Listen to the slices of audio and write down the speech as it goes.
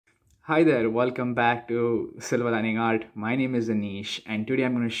Hi there, welcome back to Silver Lining Art. My name is Anish, and today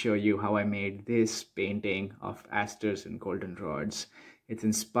I'm going to show you how I made this painting of Asters and Goldenrods. It's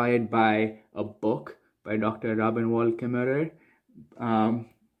inspired by a book by Dr. Wall Kimmerer. Um,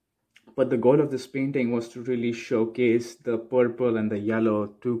 but the goal of this painting was to really showcase the purple and the yellow,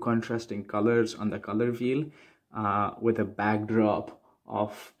 two contrasting colors on the color wheel, with a backdrop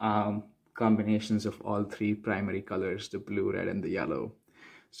of combinations of all three primary colors, the blue, red, and the yellow.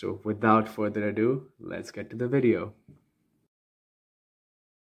 So without further ado, let's get to the video.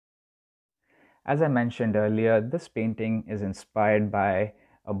 As I mentioned earlier, this painting is inspired by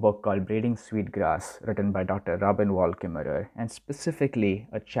a book called Braiding Sweetgrass, written by Dr. Wall Kimmerer, and specifically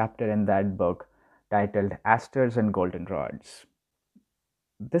a chapter in that book titled Asters and Goldenrods.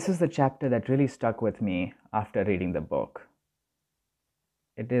 This is the chapter that really stuck with me after reading the book.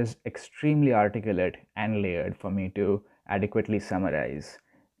 It is extremely articulate and layered for me to adequately summarize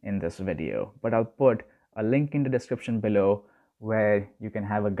in this video, but I'll put a link in the description below where you can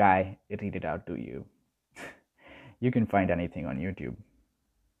have a guy read it out to you. You can find anything on YouTube.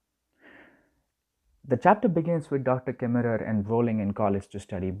 The chapter begins with Dr. Kimmerer enrolling in college to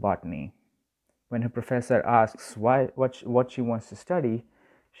study botany. When her professor asks what she wants to study,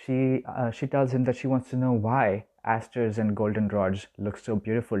 she tells him that she wants to know why asters and goldenrods look so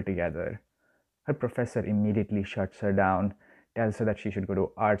beautiful together. Her professor immediately shuts her down, tells her that she should go to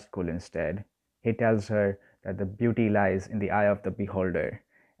art school instead. He tells her that the beauty lies in the eye of the beholder,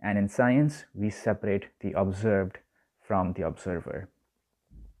 and in science, we separate the observed from the observer.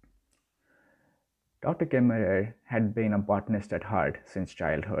 Dr. Kimmerer had been a botanist at heart since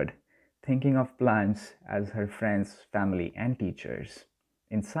childhood, thinking of plants as her friends, family, and teachers.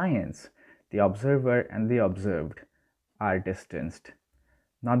 In science, the observer and the observed are distanced,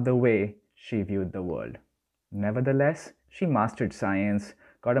 not the way she viewed the world. Nevertheless, she mastered science,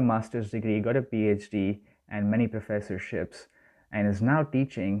 got a master's degree, got a PhD, and many professorships, and is now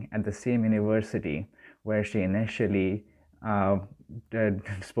teaching at the same university where she initially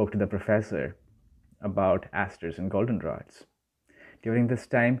spoke to the professor about asters and goldenrods. During this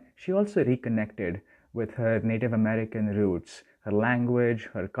time, she also reconnected with her Native American roots, her language,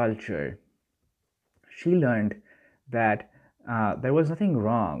 her culture. She learned that there was nothing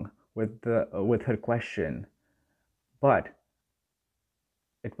wrong with her question, but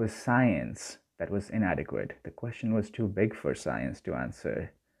it was science that was inadequate. The question was too big for science to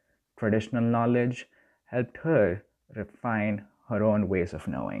answer. Traditional knowledge helped her refine her own ways of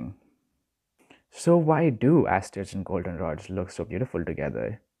knowing. So why do asters and goldenrods look so beautiful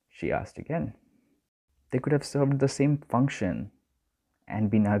together? She asked again. They could have served the same function and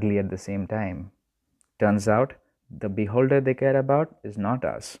been ugly at the same time. Turns out, the beholder they care about is not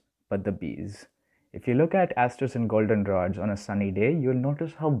us, but the bees. If you look at asters and goldenrods on a sunny day, you'll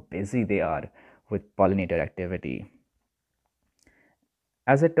notice how busy they are with pollinator activity.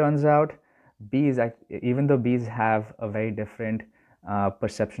 As it turns out, bees, even though bees have a very different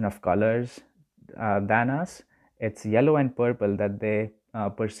perception of colors than us, it's yellow and purple that they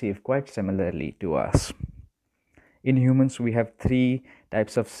perceive quite similarly to us. In humans, we have three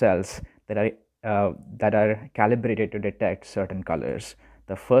types of cells that are calibrated to detect certain colors.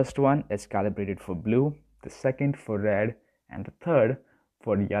 The first one is calibrated for blue, the second for red, and the third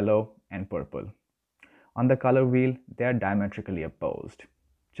for yellow and purple. On the color wheel, they are diametrically opposed.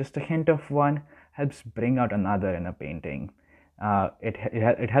 Just a hint of one helps bring out another in a painting.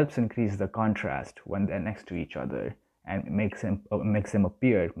 It helps increase the contrast when they're next to each other and makes them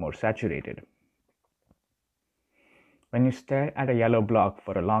appear more saturated. When you stare at a yellow block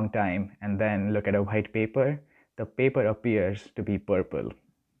for a long time and then look at a white paper, the paper appears to be purple.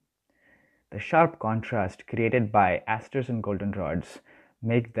 The sharp contrast created by asters and goldenrods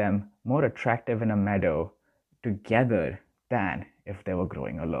make them more attractive in a meadow together than if they were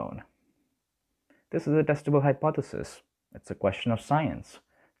growing alone. This is a testable hypothesis. It's a question of science.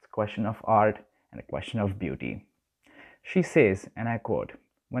 It's a question of art and a question of beauty. She says, and I quote,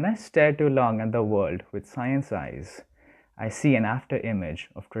 "When I stare too long at the world with science eyes, I see an after image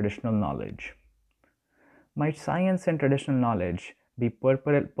of traditional knowledge. Might science and traditional knowledge be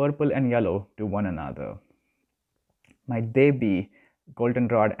purple and yellow to one another? Might they be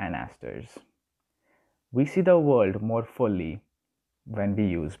goldenrod and asters? We see the world more fully when we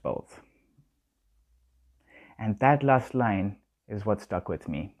use both." And that last line is what stuck with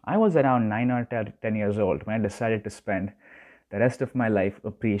me. I was around 9 or 10 years old when I decided to spend the rest of my life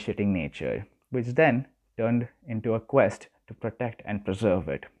appreciating nature, which then turned into a quest to protect and preserve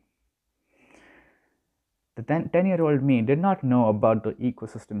it. The 10-year-old me did not know about the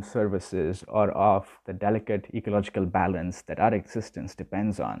ecosystem services or of the delicate ecological balance that our existence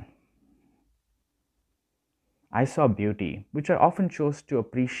depends on. I saw beauty, which I often chose to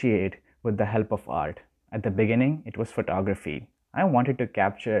appreciate with the help of art. At the beginning, it was photography. I wanted to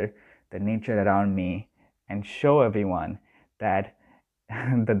capture the nature around me and show everyone that,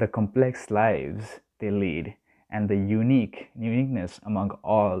 that the complex lives they lead and the uniqueness among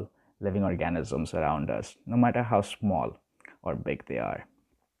all living organisms around us, no matter how small or big they are.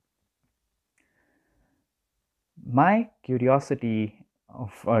 My curiosity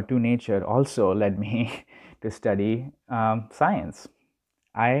to nature also led me to study science.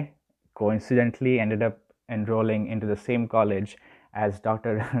 I coincidentally ended up enrolling into the same college as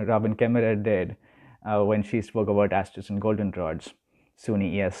Dr. Robin Kimmerer did when she spoke about Asters and Goldenrods,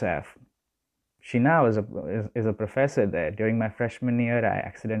 SUNY ESF. She now is a professor there. During my freshman year, I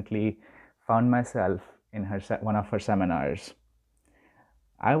accidentally found myself in one of her seminars.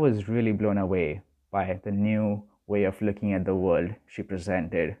 I was really blown away by the new way of looking at the world she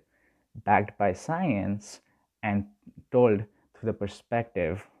presented, backed by science and told through the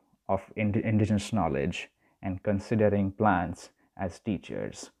perspective of indigenous knowledge and considering plants as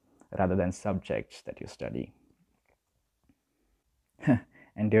teachers rather than subjects that you study.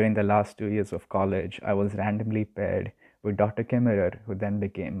 And during the last 2 years of college, I was randomly paired with Dr. Kimmerer, who then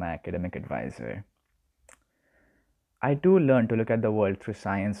became my academic advisor. I too learned to look at the world through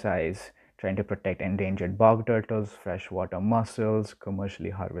science eyes, trying to protect endangered bog turtles, freshwater mussels,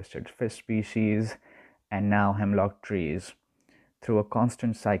 commercially harvested fish species, and now hemlock trees through a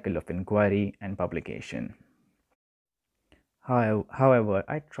constant cycle of inquiry and publication. However,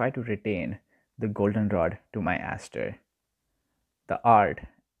 I try to retain the goldenrod to my aster, the art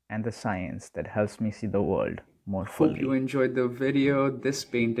and the science that helps me see the world more fully. Hope you enjoyed the video. This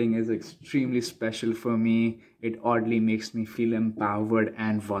painting is extremely special for me. It oddly makes me feel empowered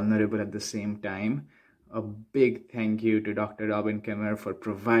and vulnerable at the same time. A big thank you to Dr. Robin Kimmerer for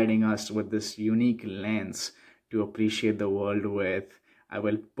providing us with this unique lens to appreciate the world with. I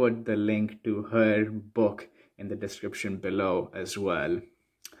will put the link to her book in the description below as well.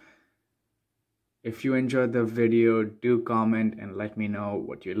 If you enjoyed the video, do comment and let me know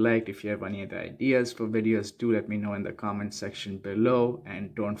what you liked. If you have any other ideas for videos, do let me know in the comment section below,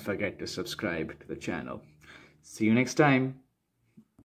 and don't forget to subscribe to the channel. See you next time.